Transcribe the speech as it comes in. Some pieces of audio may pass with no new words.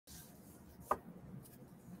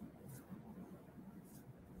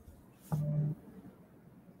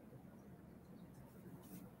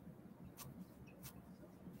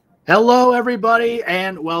Hello, everybody,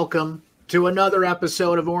 and welcome to another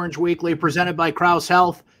episode of Orange Weekly presented by Crouse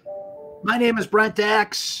Health. My name is Brent,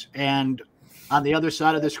 and on the other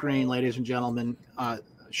side of the screen, ladies and gentlemen,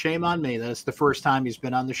 shame on me. That's the first time he's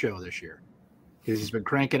been on the show this year because he's been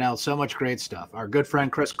cranking out so much great stuff. Our good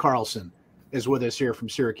friend Chris Carlson is with us here from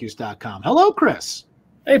syracuse.com. Hello, Chris.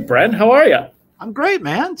 Hey, Brent. How are you? I'm great,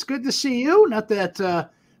 man. It's good to see you. Not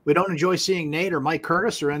that we don't enjoy seeing Nate or Mike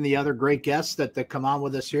Curtis or any other great guests that come on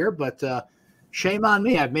with us here, but shame on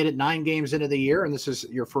me. I've made it 9 games into the year, and this is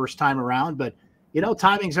your first time around. But, you know,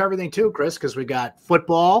 timing's everything too, Chris, because we got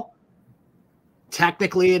football.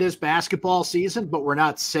 Technically, it is basketball season, but we're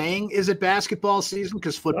not saying is it basketball season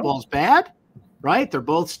because football's bad, right? They're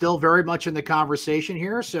both still very much in the conversation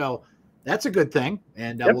here, so that's a good thing.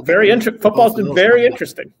 And we'll very interesting. Football's been very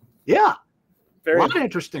interesting. Yeah. A lot of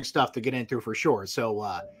interesting stuff to get into for sure.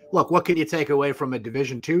 So, look, what can you take away from a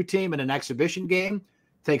Division II team in an exhibition game?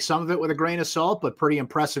 Take some of it with a grain of salt, but pretty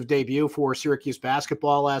impressive debut for Syracuse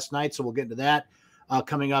basketball last night. So we'll get into that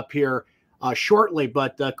coming up here shortly.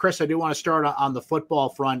 But, Chris, I do want to start on the football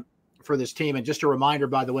front for this team. And just a reminder,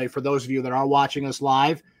 by the way, for those of you that are watching us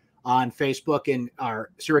live on Facebook and our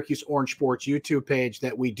Syracuse Orange Sports YouTube page,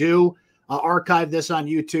 that we do archive this on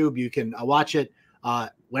YouTube. You can watch it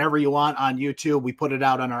whenever you want on YouTube. We put it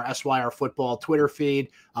out on our SYR Football Twitter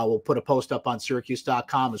feed. We'll put a post up on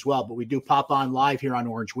syracuse.com as well. But we do pop on live here on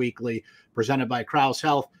Orange Weekly, presented by Crouse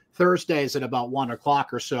Health, Thursdays at about 1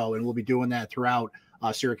 o'clock or so. And we'll be doing that throughout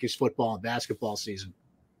Syracuse football and basketball season.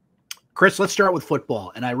 Chris, let's start with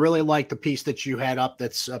football. And I really like the piece that you had up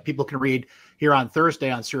that's people can read here on Thursday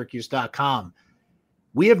on syracuse.com.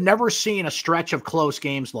 We have never seen a stretch of close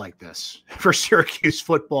games like this for Syracuse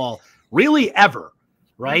football, really ever.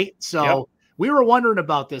 Right. So we were wondering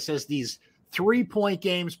about this as these 3-point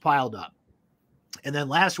games piled up. And then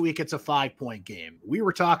last week, it's a 5-point game. We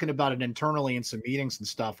were talking about it internally in some meetings and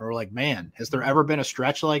stuff. And we're like, man, has there ever been a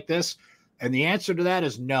stretch like this? And the answer to that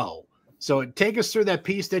is no. So take us through that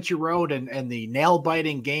piece that you wrote and the nail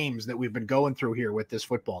biting games that we've been going through here with this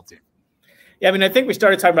football team. Yeah. I mean, I think we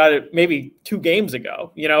started talking about it maybe 2 games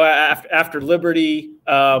ago, you know, after Liberty,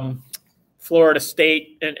 Florida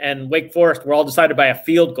State and Wake Forest were all decided by a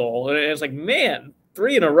field goal. And it was like, man,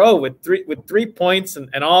 3 in a row with 3 points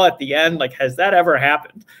and all at the end. Like, has that ever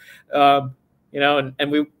happened? You know,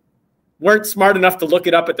 and we weren't smart enough to look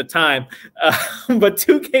it up at the time. But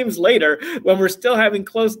 2 games later, when we're still having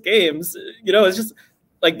close games, you know, it's just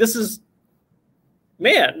like, this is,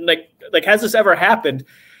 man, like has this ever happened?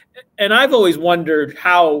 And I've always wondered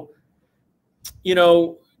how, you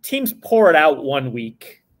know, teams pour it out one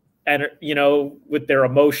week, and, you know, with their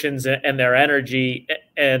emotions and their energy,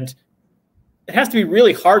 and it has to be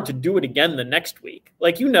really hard to do it again the next week.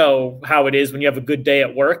 Like, you know how it is when you have a good day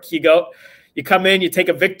at work. You come in, you take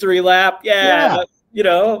a victory lap. Yeah. You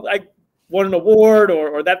know, I won an award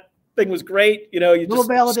or that thing was great. You know, you just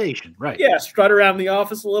validation, right? Yeah. Strut around the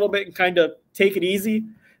office a little bit and kind of take it easy.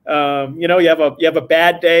 You know, you have a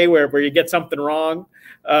bad day where you get something wrong.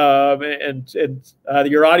 And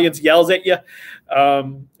your audience yells at you,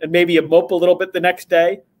 and maybe you mope a little bit the next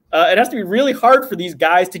day. It has to be really hard for these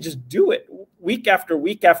guys to just do it week after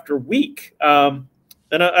week after week. And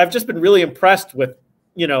I've just been really impressed with,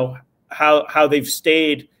 you know, how they've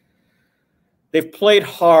played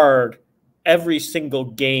hard every single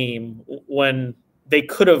game when they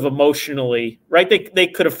could have emotionally, right? They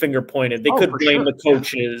could have finger pointed. They could blame the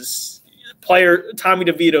coaches. Player Tommy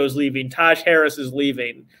DeVito is leaving. Taj Harris is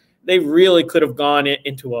leaving. They really could have gone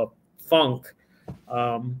into a funk.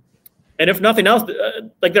 And if nothing else,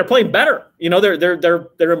 like, they're playing better. You know,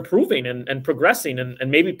 they're improving and progressing and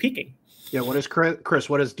maybe peaking. Yeah. What does Chris?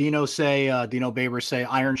 What does Dino say? Dino Baber say,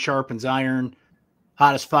 "Iron sharpens iron.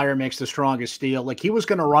 Hottest fire makes the strongest steel." Like, he was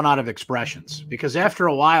going to run out of expressions because after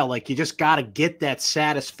a while, like, you just got to get that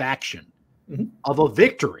satisfaction of a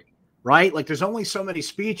victory. Right? Like, there's only so many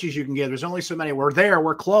speeches you can give. There's only so many, we're there,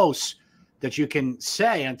 we're close, that you can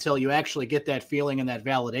say until you actually get that feeling and that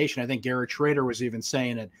validation. I think Garrett Schrader was even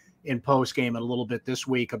saying it in post game and a little bit this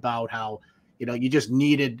week about how, you know, you just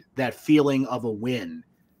needed that feeling of a win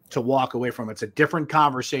to walk away from. It's a different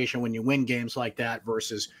conversation when you win games like that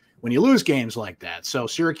versus when you lose games like that. So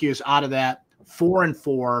Syracuse out of that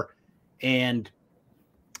 4-4 and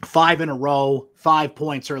 5 in a row, 5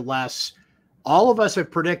 points or less. All of us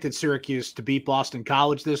have predicted Syracuse to beat Boston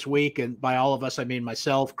College this week. And by all of us, I mean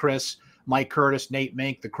myself, Chris, Mike Curtis, Nate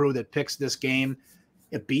Mink, the crew that picks this game.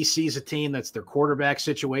 If BC's a team that's their quarterback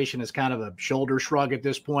situation is kind of a shoulder shrug at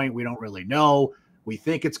this point, we don't really know. We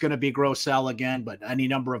think it's going to be Grossell again, but any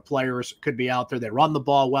number of players could be out there. They run the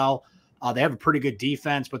ball well. They have a pretty good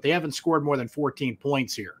defense, but they haven't scored more than 14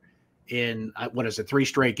 points here in, what is it, 3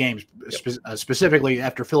 straight games, specifically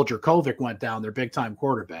after Phil Jurkovec went down, their big-time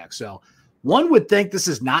quarterback. So one would think this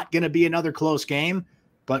is not going to be another close game,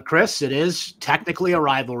 but Chris, it is technically a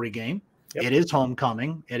rivalry game. Yep. It is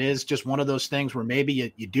homecoming. It is just one of those things where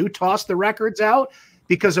maybe you do toss the records out,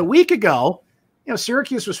 because a week ago,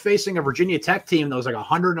 Syracuse was facing a Virginia Tech team that was like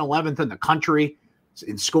 111th in the country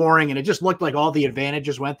in scoring, and it just looked like all the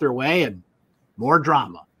advantages went their way and more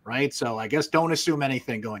drama, right? So I guess don't assume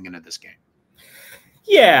anything going into this game.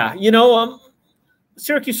 Yeah,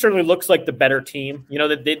 Syracuse certainly looks like the better team.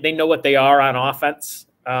 They know what they are on offense,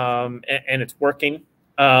 and it's working.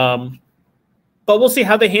 But we'll see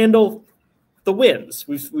how they handle the wins.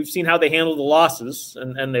 We've seen how they handle the losses,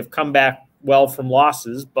 and they've come back well from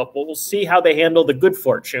losses. But we'll see how they handle the good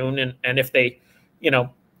fortune, and if they,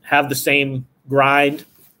 have the same grind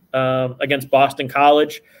against Boston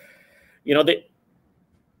College. The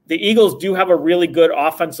Eagles do have a really good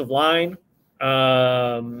offensive line.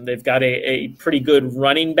 They've got a pretty good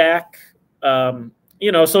running back. So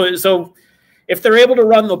if they're able to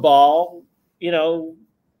run the ball, it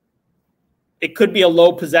could be a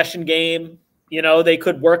low possession game. They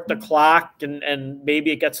could work the clock, and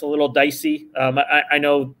maybe it gets a little dicey. I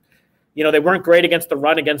know, they weren't great against the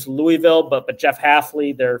run against Louisville, but Jeff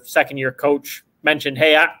Hafley, their second-year coach, mentioned,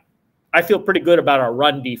 hey, I feel pretty good about our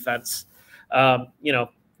run defense.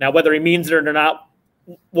 Now whether he means it or not,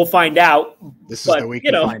 we'll find out. This is the week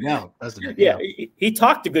to find out, doesn't it? Yeah, he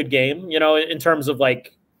talked a good game, in terms of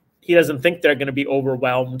like he doesn't think they're going to be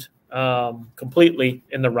overwhelmed completely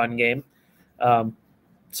in the run game.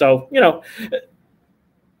 So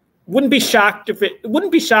wouldn't be shocked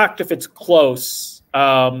if it's close.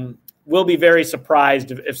 We'll be very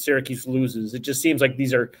surprised if Syracuse loses. It just seems like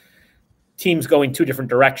these are teams going 2 different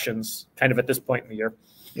directions kind of at this point in the year.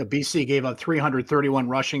 BC gave up 331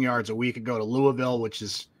 rushing yards a week ago to Louisville, which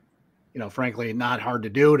is, frankly, not hard to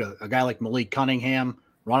do to a guy like Malik Cunningham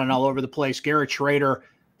running all over the place. Garrett Schrader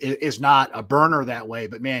is not a burner that way,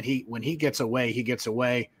 but man, when he gets away, he gets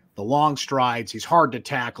away. The long strides, he's hard to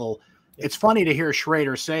tackle. It's funny to hear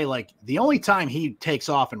Schrader say, like, the only time he takes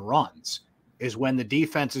off and runs is when the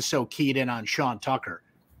defense is so keyed in on Sean Tucker.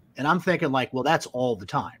 And I'm thinking, like, well, that's all the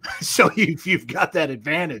time. So you've got that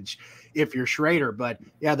advantage if you're Schrader. But,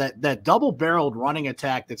 yeah, that double-barreled running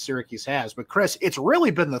attack that Syracuse has. But, Chris, it's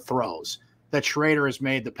really been the throws that Schrader has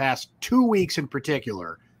made the past 2 weeks in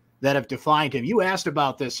particular that have defined him. You asked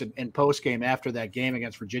about this in postgame after that game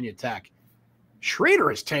against Virginia Tech. Schrader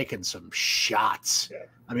has taken some shots. Yeah.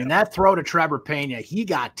 I mean, that throw to Trevor Pena, he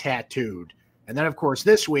got tattooed. And then, of course,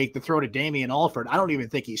 this week, the throw to Damian Alford, I don't even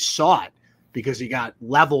think he saw it because he got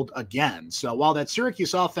leveled again. So while that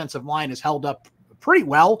Syracuse offensive line has held up pretty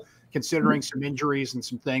well, considering some injuries and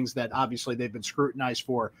some things that obviously they've been scrutinized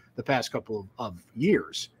for the past couple of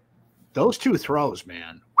years, those 2 throws,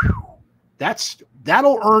 man, whew,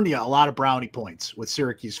 that'll earn you a lot of brownie points with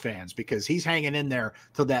Syracuse fans, because he's hanging in there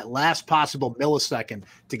till that last possible millisecond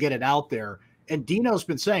to get it out there. And Dino's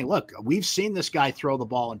been saying, look, we've seen this guy throw the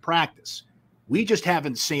ball in practice. We just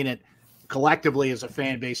haven't seen it collectively as a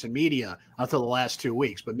fan base and media until the last 2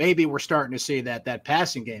 weeks. But maybe we're starting to see that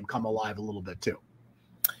passing game come alive a little bit too.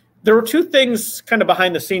 There were 2 things kind of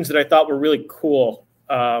behind the scenes that I thought were really cool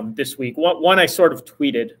this week. One I sort of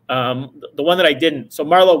tweeted. The one that I didn't. So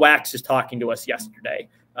Marlo Wax is talking to us yesterday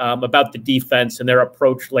about the defense and their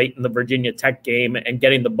approach late in the Virginia Tech game and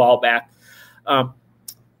getting the ball back. And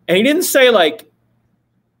he didn't say, like,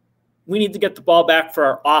 we need to get the ball back for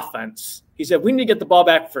our offense. He said, we need to get the ball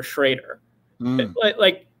back for Schrader. And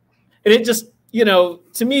it just,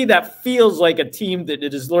 to me, that feels like a team that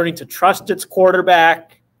it is learning to trust its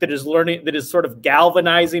quarterback, that is sort of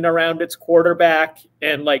galvanizing around its quarterback.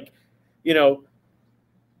 And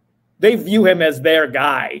they view him as their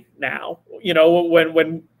guy now,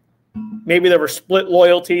 when maybe there were split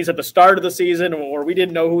loyalties at the start of the season, or we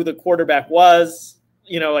didn't know who the quarterback was,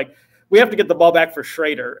 we have to get the ball back for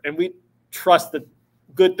Schrader, and we trust that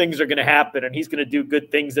good things are going to happen and he's going to do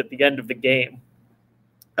good things at the end of the game.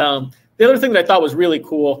 The other thing that I thought was really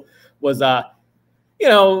cool was,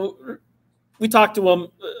 we talked to him.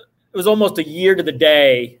 It was almost a year to the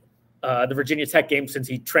day, the Virginia Tech game, since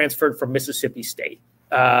he transferred from Mississippi State.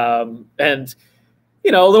 And, a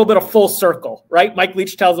little bit of full circle, right? Mike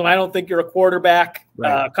Leach tells him, I don't think you're a quarterback.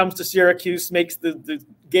 Right. Comes to Syracuse, makes the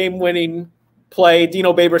game-winning play.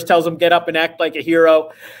 Dino Babers tells him, get up and act like a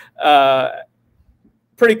hero.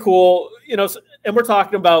 Pretty cool. And we're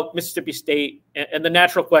talking about Mississippi State, and the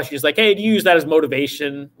natural question is like, hey, do you use that as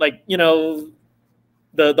motivation? Like, the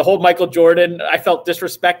whole Michael Jordan, I felt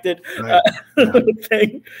disrespected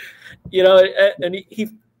thing, and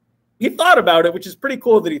he he thought about it, which is pretty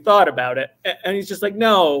cool that he thought about it. And he's just like,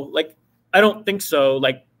 no, like, I don't think so.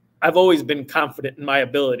 Like, I've always been confident in my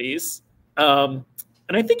abilities. And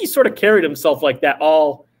I think he sort of carried himself like that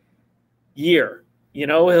all year. You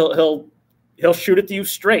know, he'll shoot it to you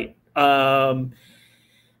straight.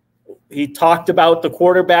 He talked about the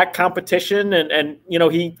quarterback competition and you know,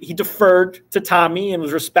 he deferred to Tommy and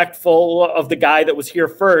was respectful of the guy that was here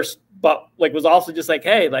first, but like was also just like,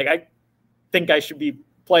 hey, like, I think I should be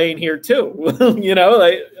playing here too. You know,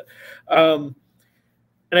 like, and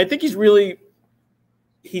I think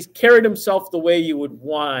he's carried himself the way you would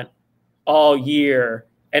want all year.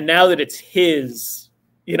 And now that it's his,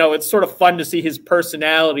 you know, it's sort of fun to see his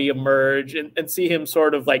personality emerge and see him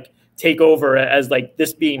sort of like take over as like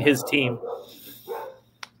this being his team.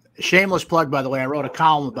 Shameless plug, by the way. I wrote a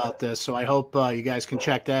column about this, so I hope you guys can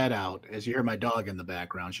check that out. As you hear my dog in the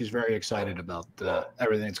background, she's very excited about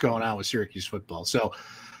everything that's going on with Syracuse football. So,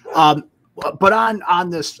 but on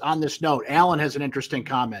this note, Alan has an interesting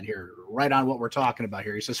comment here, right on what we're talking about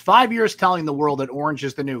here. He says, 5 years telling the world that orange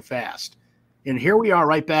is the new fast, and here we are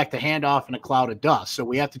right back to handoff in a cloud of dust. So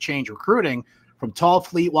we have to change recruiting from tall,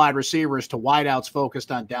 fleet wide receivers to wideouts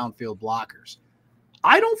focused on downfield blockers.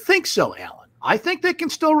 I don't think so, Alan. I think they can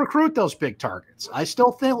still recruit those big targets. I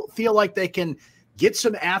still feel like they can get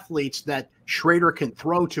some athletes that Schrader can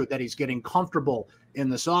throw to, that he's getting comfortable in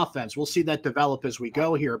this offense. We'll see that develop as we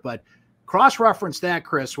go here, but cross-reference that,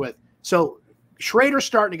 Chris, with so Schrader's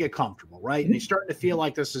starting to get comfortable, right? And he's starting to feel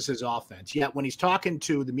like this is his offense. Yet when he's talking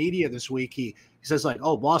to the media this week, he says like,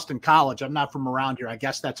 oh, Boston College, I'm not from around here. I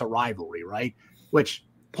guess that's a rivalry, right? Which,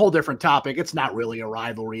 whole different topic. It's not really a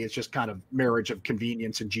rivalry. It's just kind of marriage of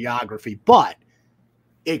convenience and geography. But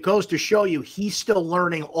it goes to show you he's still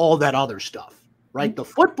learning all that other stuff, right? The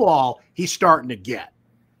football he's starting to get.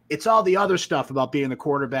 It's all the other stuff about being the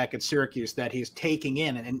quarterback at Syracuse that he's taking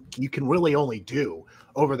in, and you can really only do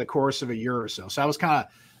over the course of a year or so. So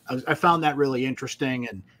I found that really interesting.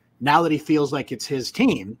 And now that he feels like it's his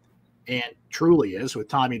team, and truly is, with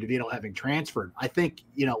Tommy DeVito having transferred, I think,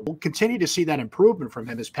 you know, we'll continue to see that improvement from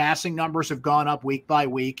him. His passing numbers have gone up week by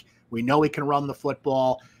week. We know he can run the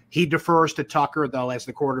football. He defers to Tucker, though, as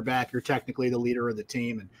the quarterback. You're technically the leader of the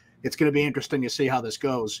team, and it's going to be interesting to see how this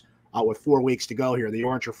goes with 4 weeks to go here. The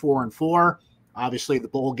Orange are 4-4. Obviously, the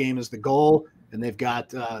bowl game is the goal, and they've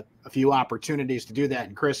got a few opportunities to do that.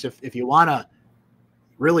 And, Chris, if you want to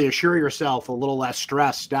really assure yourself a little less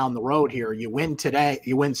stress down the road here, you win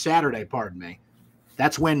Saturday, pardon me.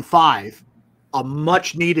 That's win 5, a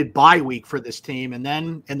much needed bye week for this team. And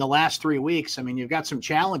then in the last 3 weeks, I mean, you've got some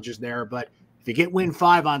challenges there, but if you get win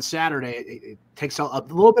 5 on Saturday, it takes a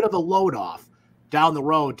little bit of a load off down the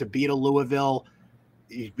road to beat a Louisville.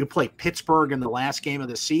 You play Pittsburgh in the last game of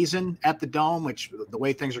the season at the Dome, which the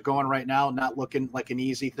way things are going right now, not looking like an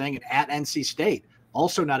easy thing. And at NC State,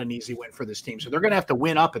 also not an easy win for this team. So they're going to have to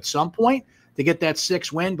win up at some point to get that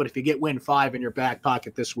 6 win. But if you get win 5 in your back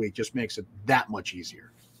pocket this week, just makes it that much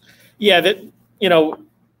easier. Yeah, that, you know,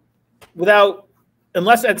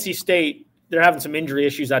 unless NC State, they're having some injury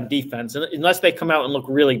issues on defense, and unless they come out and look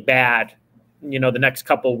really bad, you know, the next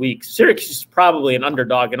couple of weeks, Syracuse is probably an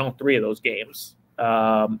underdog in all 3 of those games.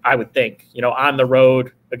 I would think, you know, on the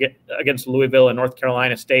road against Louisville and North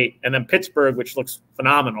Carolina State, and then Pittsburgh, which looks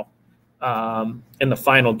phenomenal in the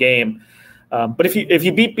final game. But if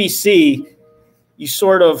you beat BC, you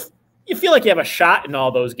feel like you have a shot in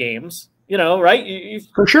all those games, you know, right?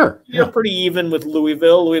 For sure. You're pretty even with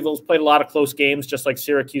Louisville. Louisville's played a lot of close games, just like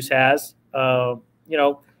Syracuse has. You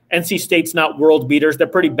know, NC State's not world beaters. They're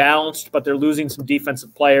pretty balanced, but they're losing some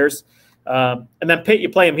defensive players. And then Pitt, you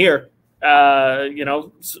play them here. You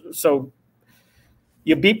know, so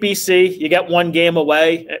you beat BC, you get 1 game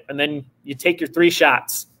away, and then you take your 3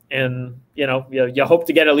 shots, and you know you hope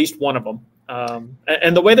to get at least one of them.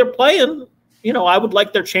 And the way they're playing, you know, I would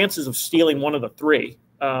like their chances of stealing one of the 3.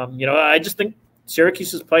 You know, I just think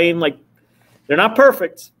Syracuse is playing like they're not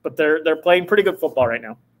perfect, but they're playing pretty good football right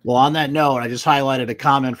now. Well, on that note, I just highlighted a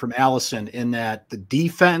comment from Allison in that the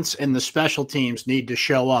defense and the special teams need to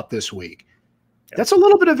show up this week. That's a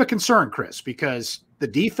little bit of a concern, Chris, because the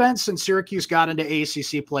defense in Syracuse got into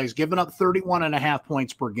ACC plays, giving up 31.5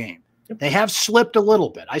 points per game. They have slipped a little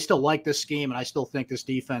bit. I still like this scheme, and I still think this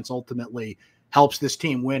defense ultimately helps this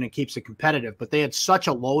team win and keeps it competitive. But they had such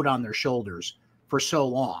a load on their shoulders for so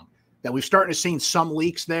long that we've started to see some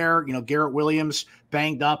leaks there. You know, Garrett Williams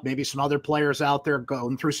banged up, maybe some other players out there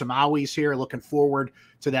going through some owies here, looking forward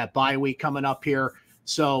to that bye week coming up here.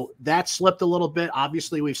 So that slipped a little bit.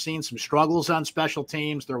 Obviously, we've seen some struggles on special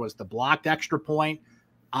teams. There was the blocked extra point.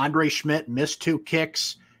 Andre Schmidt missed 2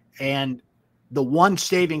 kicks. And The one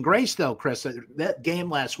saving grace, though, Chris, that game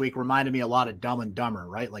last week reminded me a lot of Dumb and Dumber,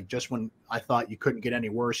 right? Like just when I thought you couldn't get any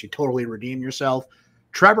worse, you totally redeemed yourself.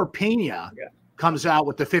 Trevor Pena comes out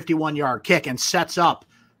with the 51-yard kick and sets up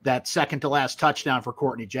that second-to-last touchdown for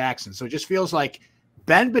Courtney Jackson. So it just feels like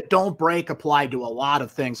bend but don't break applied to a lot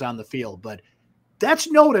of things on the field. But that's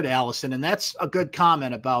noted, Allison, and that's a good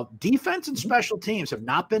comment about defense and special teams have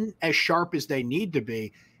not been as sharp as they need to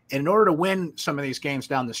be. In order to win some of these games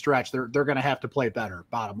down the stretch, they're going to have to play better,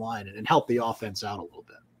 bottom line, and help the offense out a little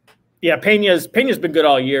bit. Yeah, Pena's been good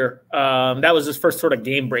all year. That was his first sort of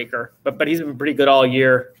game breaker, but he's been pretty good all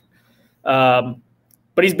year. But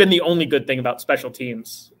he's been the only good thing about special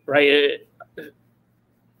teams, right?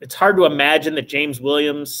 It's hard to imagine that James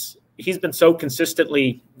Williams, he's been so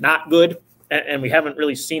consistently not good, and we haven't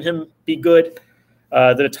really seen him be good,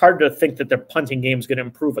 that it's hard to think that their punting game is going to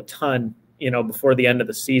improve a ton, before the end of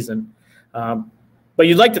the season. But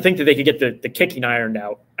you'd like to think that they could get the kicking ironed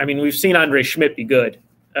out. I mean, we've seen Andre Schmidt be good.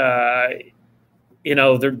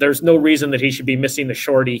 There's no reason that he should be missing the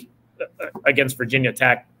shorty against Virginia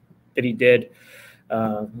Tech that he did,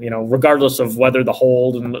 regardless of whether the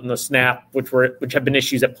hold and the snap, which have been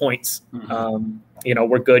issues at points,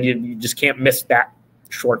 we're good. You just can't miss that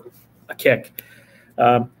short a kick.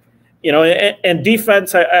 And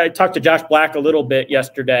defense, I talked to Josh Black a little bit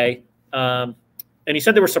yesterday, and he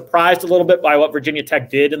said they were surprised a little bit by what Virginia Tech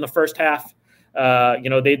did in the first half.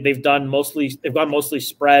 They've gone mostly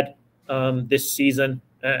spread this season,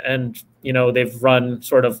 and they've run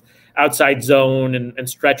sort of outside zone and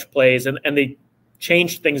stretch plays, and they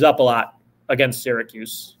changed things up a lot against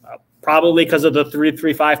Syracuse, probably because of the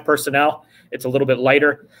 3-3-5 personnel. It's a little bit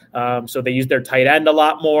lighter, so they used their tight end a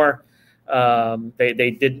lot more.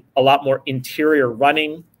 They did a lot more interior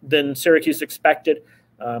running than Syracuse expected.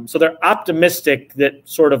 So they're optimistic that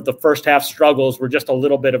sort of the first half struggles were just a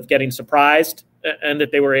little bit of getting surprised, and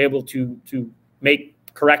that they were able to make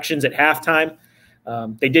corrections at halftime.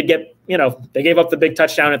 They did get, they gave up the big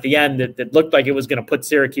touchdown at the end that looked like it was going to put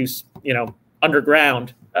Syracuse,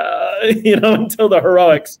 underground, until the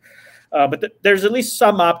heroics. But there's at least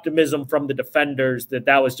some optimism from the defenders that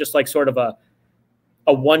was just like sort of a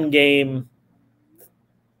one-game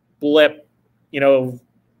blip,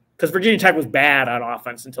 because Virginia Tech was bad on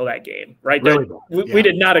offense until that game, right? Really we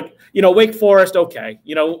did not, Wake Forest, okay.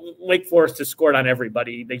 Wake Forest has scored on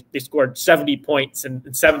everybody. They scored 70 points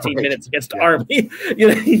in 17 minutes against Army.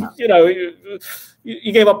 You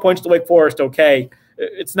gave up points to Wake Forest, okay.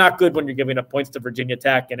 It's not good when you're giving up points to Virginia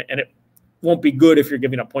Tech, and it won't be good if you're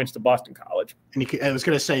giving up points to Boston College. And I was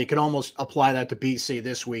going to say, you could almost apply that to BC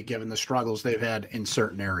this week, given the struggles they've had in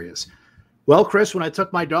certain areas. Well, Chris, when I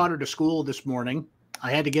took my daughter to school this morning, I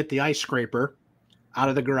had to get the ice scraper out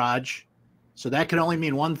of the garage. So that can only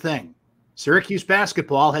mean one thing. Syracuse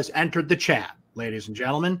basketball has entered the chat, ladies and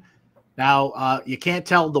gentlemen. Now, you can't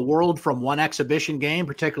tell the world from one exhibition game,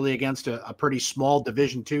 particularly against a pretty small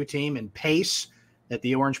Division II team in pace that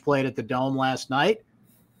the Orange played at the Dome last night.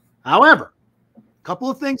 However, a couple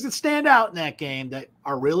of things that stand out in that game that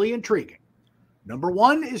are really intriguing. Number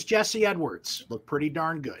one is Jesse Edwards. Looked pretty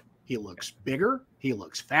darn good. He looks bigger. He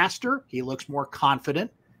looks faster. He looks more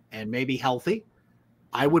confident and maybe healthy.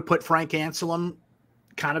 I would put Frank Anselm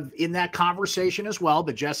kind of in that conversation as well,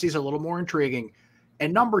 but Jesse's a little more intriguing.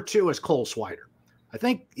 And number two is Cole Swider. I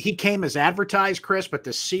think he came as advertised, Chris, but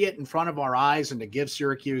to see it in front of our eyes and to give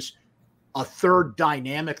Syracuse a third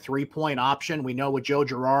dynamic three-point option, we know what Joe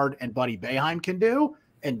Girard and Buddy Boeheim can do.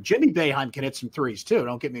 And Jimmy Boeheim can hit some threes too,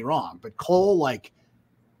 don't get me wrong. But Cole,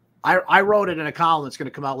 I wrote it in a column that's going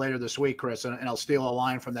to come out later this week, Chris, and I'll steal a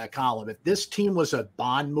line from that column. If this team was a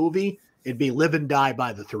Bond movie, it'd be live and die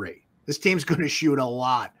by the three. This team's going to shoot a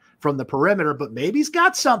lot from the perimeter, but maybe he's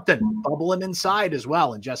got something bubbling inside as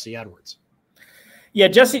well in Jesse Edwards. Yeah,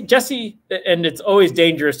 Jesse, and it's always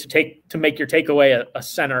dangerous to make your takeaway a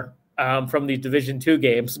center from these Division II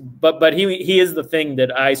games, but he is the thing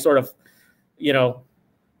that I sort of,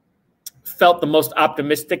 felt the most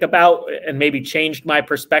optimistic about, and maybe changed my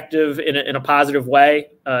perspective in a positive way.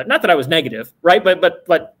 Not that I was negative, right? But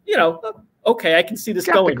okay, I can see this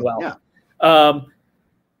going well. Yeah.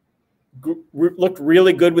 Looked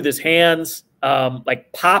really good with his hands.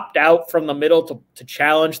 Popped out from the middle to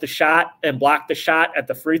challenge the shot and block the shot at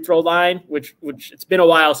the free throw line, which it's been a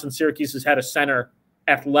while since Syracuse has had a center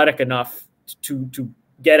athletic enough to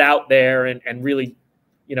get out there and really,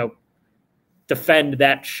 defend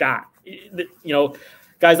that shot.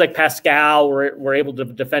 Guys like Pascal were able to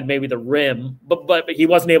defend maybe the rim, but he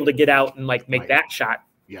wasn't able to get out and make that shot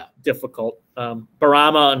difficult.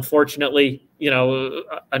 Barama, unfortunately,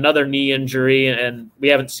 another knee injury, and we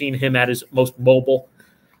haven't seen him at his most mobile.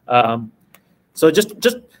 So just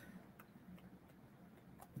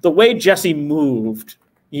the way Jesse moved,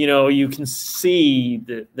 you can see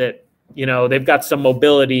that they've got some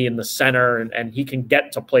mobility in the center, and he can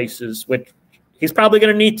get to places which he's probably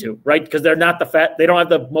going to need to, right? Because they're not they don't have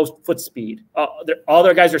the most foot speed. All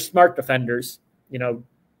their guys are smart defenders,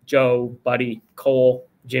 Joe, Buddy, Cole,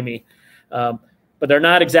 Jimmy, but they're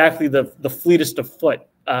not exactly the fleetest of foot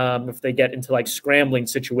if they get into like scrambling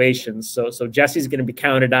situations. So Jesse's going to be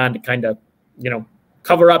counted on to kind of,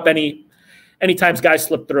 cover up any times guys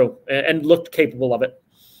slip through and looked capable of it.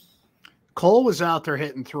 Cole was out there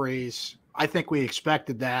hitting threes. I think we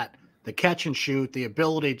expected that. The catch and shoot, the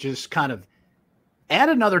ability to just kind of add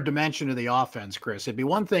another dimension to the offense, Chris. It'd be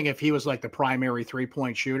one thing if he was like the primary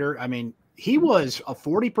three-point shooter. I mean, he was a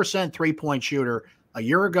 40% three-point shooter a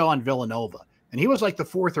year ago on Villanova, and he was like the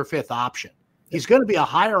fourth or fifth option. He's going to be a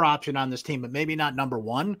higher option on this team, but maybe not number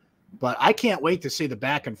one. But I can't wait to see the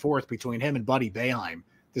back and forth between him and Buddy Boeheim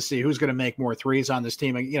to see who's going to make more threes on this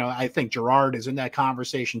team. And, I think Gerard is in that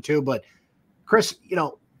conversation too. But, Chris,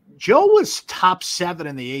 Joe was top 7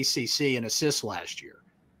 in the ACC in assists last year.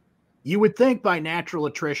 You would think by natural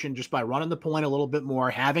attrition, just by running the point a little bit more,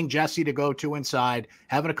 having Jesse to go to inside,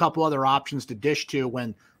 having a couple other options to dish to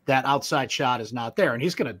when that outside shot is not there. And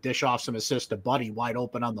he's going to dish off some assists to Buddy wide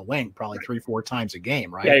open on the wing probably 3-4 times a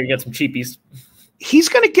game, right? Yeah, you get some cheapies. He's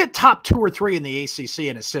going to get top 2 or 3 in the ACC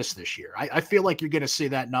in assists this year. I feel like you're going to see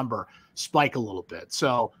that number spike a little bit.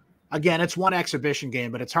 So, again, it's one exhibition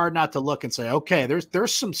game, but it's hard not to look and say, okay,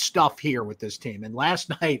 there's some stuff here with this team. And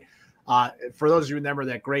last night, for those of you who remember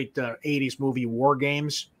that great 80s movie War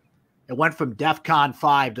Games, it went from DEFCON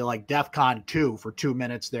 5 to like DEFCON 2 for 2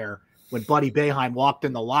 minutes there when Buddy Boeheim walked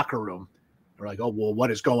in the locker room. We're like, oh, well,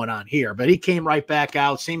 what is going on here? But he came right back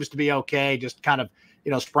out, seems to be okay, just kind of,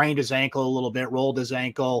 sprained his ankle a little bit, rolled his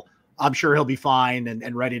ankle. I'm sure he'll be fine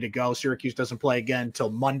and ready to go. Syracuse doesn't play again until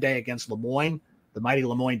Monday against Lemoyne. The mighty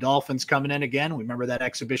Lemoyne Dolphins coming in again. We remember that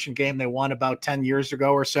exhibition game they won about 10 years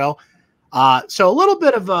ago or so. So a little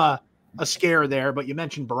bit of a scare there, but you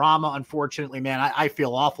mentioned Barama. Unfortunately, man, I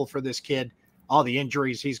feel awful for this kid. All the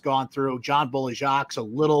injuries he's gone through. John Bolajac's a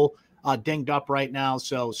little dinged up right now.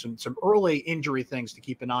 So some early injury things to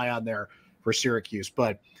keep an eye on there for Syracuse.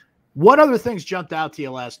 But what other things jumped out to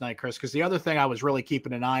you last night, Chris? Because the other thing I was really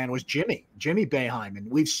keeping an eye on was Jimmy Boeheim. And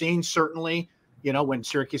we've seen certainly, when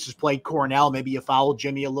Syracuse has played Cornell, maybe you followed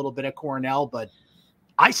Jimmy a little bit at Cornell, but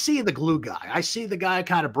I see the glue guy. I see the guy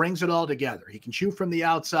kind of brings it all together. He can shoot from the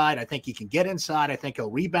outside. I think he can get inside. I think he'll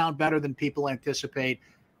rebound better than people anticipate.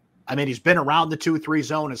 I mean, he's been around the 2-3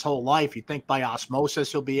 zone his whole life. You think by osmosis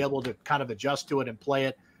he'll be able to kind of adjust to it and play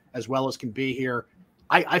it as well as can be here.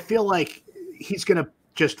 I feel like he's going to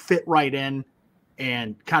just fit right in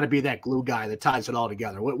and kind of be that glue guy that ties it all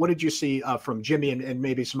together. What did you see from Jimmy and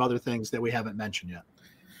maybe some other things that we haven't mentioned yet?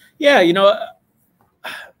 Yeah,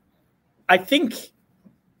 I think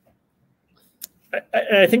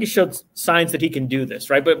he showed signs that he can do this,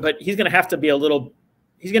 right? But he's going to have to be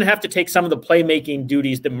he's going to have to take some of the playmaking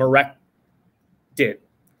duties that Marek did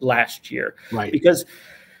last year, right? Because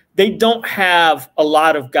they don't have a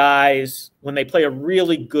lot of guys when they play a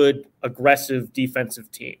really good, aggressive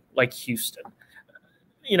defensive team like Houston.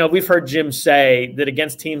 We've heard Jim say that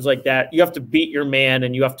against teams like that, you have to beat your man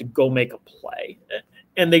and you have to go make a play.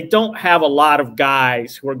 And they don't have a lot of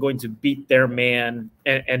guys who are going to beat their man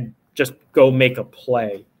and just go make a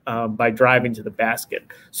play by driving to the basket.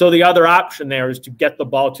 So the other option there is to get the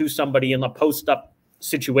ball to somebody in a post-up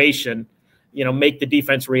situation, make the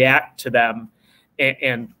defense react to them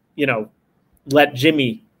and let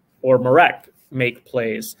Jimmy or Marek make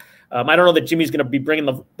plays. I don't know that Jimmy's going to be bringing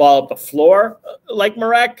the ball up the floor like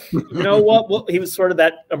Marek. He was sort of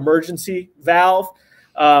that emergency valve.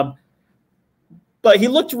 But he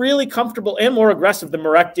looked really comfortable and more aggressive than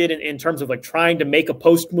Marek did in terms of like trying to make a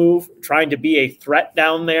post move, trying to be a threat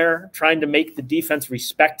down there, trying to make the defense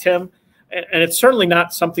respect him. And it's certainly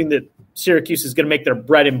not something that Syracuse is going to make their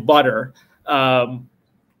bread and butter.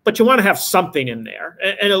 But you want to have something in there.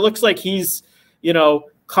 And it looks like he's,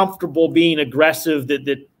 comfortable being aggressive,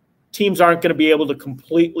 that teams aren't going to be able to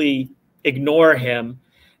completely ignore him.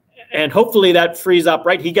 And hopefully that frees up,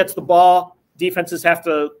 right? He gets the ball. Defenses have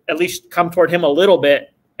to at least come toward him a little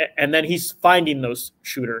bit, and then he's finding those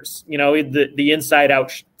shooters, the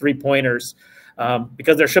inside-out three-pointers,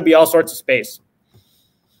 because there should be all sorts of space.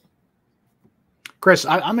 Chris,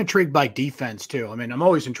 I'm intrigued by defense, too. I mean, I'm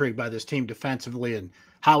always intrigued by this team defensively and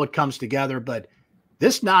how it comes together, but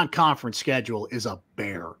this non-conference schedule is a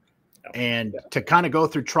bear. And to kind of go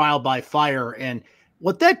through trial by fire, and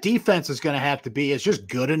what that defense is going to have to be is just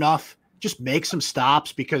good enough just make some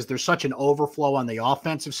stops because there's such an overflow on the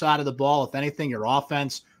offensive side of the ball. If anything, your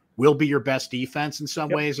offense will be your best defense in some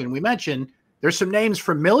ways. And we mentioned there's some names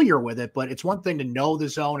familiar with it, but it's one thing to know the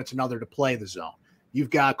zone. It's another to play the zone.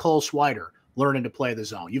 You've got Cole Swider learning to play the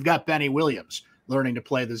zone. You've got Benny Williams learning to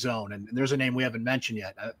play the zone. And there's a name we haven't mentioned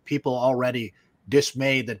yet. People already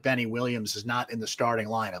dismayed that Benny Williams is not in the starting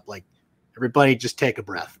lineup. Like, everybody just take a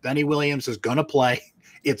breath. Benny Williams is going to play.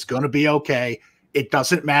 It's going to be okay. It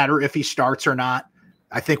doesn't matter if he starts or not.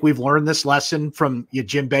 I think we've learned this lesson from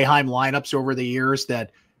Jim Boeheim lineups over the years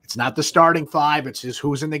that it's not the starting five. It's just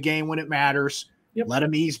who's in the game when it matters. Yep. Let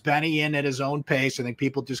him ease Benny in at his own pace. I think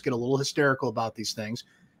people just get a little hysterical about these things.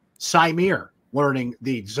 Symir learning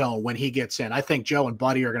the zone when he gets in. I think Joe and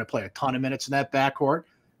Buddy are going to play a ton of minutes in that backcourt,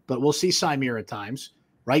 but we'll see Symir at times,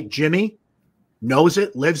 right? Jimmy knows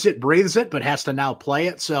it, lives it, breathes it, but has to now play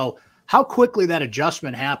it. So how quickly that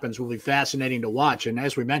adjustment happens will be fascinating to watch. And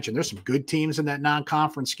as we mentioned, there's some good teams in that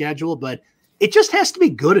non-conference schedule, but it just has to be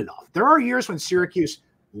good enough. There are years when Syracuse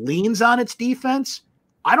leans on its defense.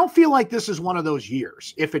 I don't feel like this is one of those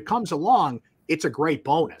years. If it comes along, it's a great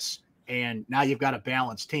bonus. And now you've got a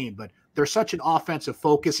balanced team, but there's such an offensive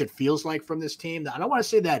focus, it feels like, from this team. I don't want to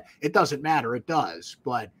say that it doesn't matter. It does,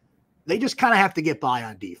 but they just kind of have to get by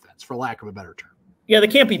on defense, for lack of a better term. Yeah, they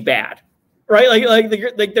can't be bad. Right, like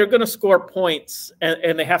they're going to score points,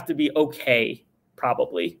 and they have to be okay,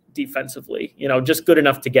 probably defensively. Just good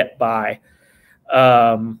enough to get by. They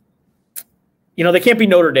can't be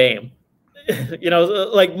Notre Dame.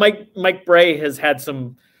 Like Mike Bray has had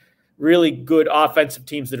some really good offensive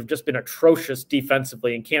teams that have just been atrocious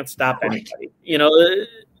defensively and can't stop anybody.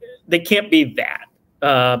 They can't be that.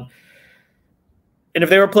 And if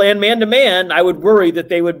they were playing man to man, I would worry that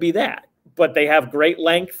they would be that. But they have great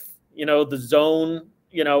length. The zone,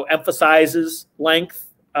 emphasizes length,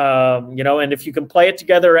 and if you can play it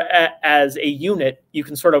together as a unit, you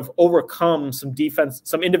can sort of overcome some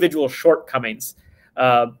individual shortcomings.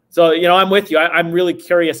 So, I'm with you. I'm really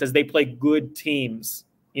curious as they play good teams,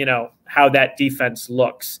 how that defense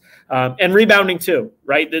looks. And rebounding too,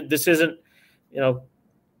 right? This isn't,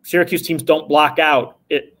 Syracuse teams don't block out.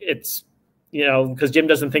 It's because Jim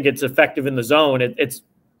doesn't think it's effective in the zone. It's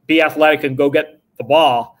be athletic and go get the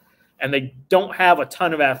ball. And they don't have a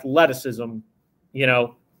ton of athleticism,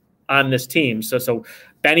 on this team. So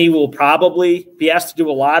Benny will probably be asked to do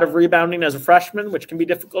a lot of rebounding as a freshman, which can be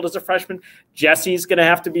difficult as a freshman. Jesse's going to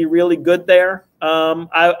have to be really good there,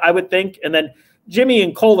 I would think. And then Jimmy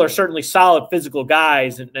and Cole are certainly solid physical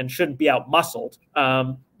guys and shouldn't be out-muscled.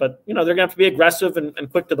 But, they're going to have to be aggressive and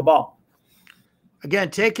quick to the ball.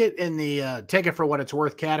 Again, take it in the take it for what it's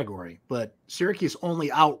worth category, but Syracuse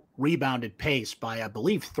only out-rebounded Pace by, I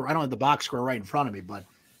believe, I don't have the box score right in front of me, but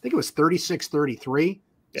I think it was 36-33,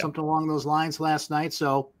 something along those lines last night.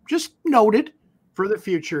 So just noted for the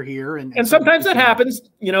future here. And sometimes that happens.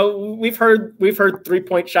 We've heard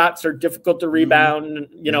 3-point shots are difficult to rebound,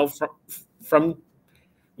 from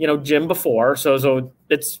Jim before. So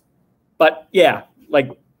it's, but yeah,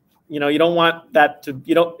 like, you don't want that to,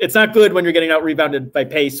 it's not good when you're getting out rebounded by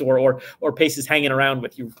Pace or Pace is hanging around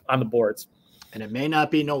with you on the boards. And it may not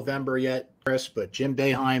be November yet, Chris, but Jim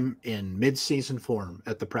Boeheim in mid-season form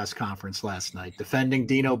at the press conference last night, defending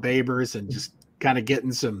Dino Babers and just kind of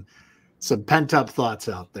getting some pent-up thoughts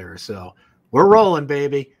out there. So we're rolling,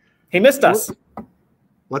 baby. He missed us.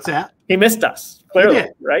 What's that? He missed us, clearly,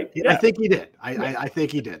 right? Yeah. I think he did. I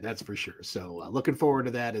think he did. That's for sure. So looking forward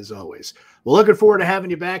to that as always. Well, looking forward to having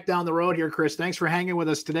you back down the road here, Chris. Thanks for hanging with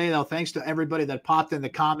us today, though. Thanks to everybody that popped in the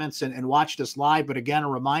comments and watched us live. But again, a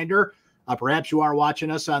reminder, perhaps you are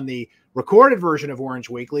watching us on the recorded version of Orange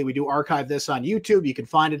Weekly. We do archive this on YouTube. You can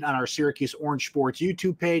find it on our Syracuse Orange Sports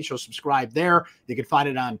YouTube page, so subscribe there. You can find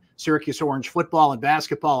it on Syracuse Orange Football and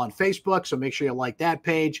Basketball on Facebook, so make sure you like that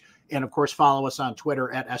page. And, of course, follow us on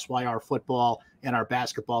Twitter at SYR Football and our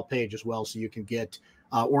basketball page as well, so you can get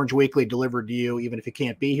Orange Weekly delivered to you even if you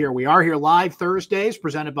can't be here. We are here live Thursdays,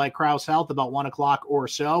 presented by Crouse Health, about 1 o'clock or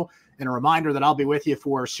so. And a reminder that I'll be with you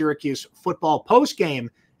for Syracuse football postgame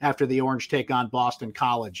after the Orange take on Boston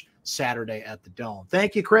College Saturday at the Dome.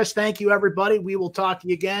 Thank you, Chris. Thank you, everybody. We will talk to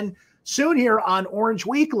you again soon here on Orange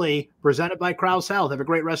Weekly, presented by Crouse Health. Have a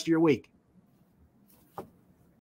great rest of your week.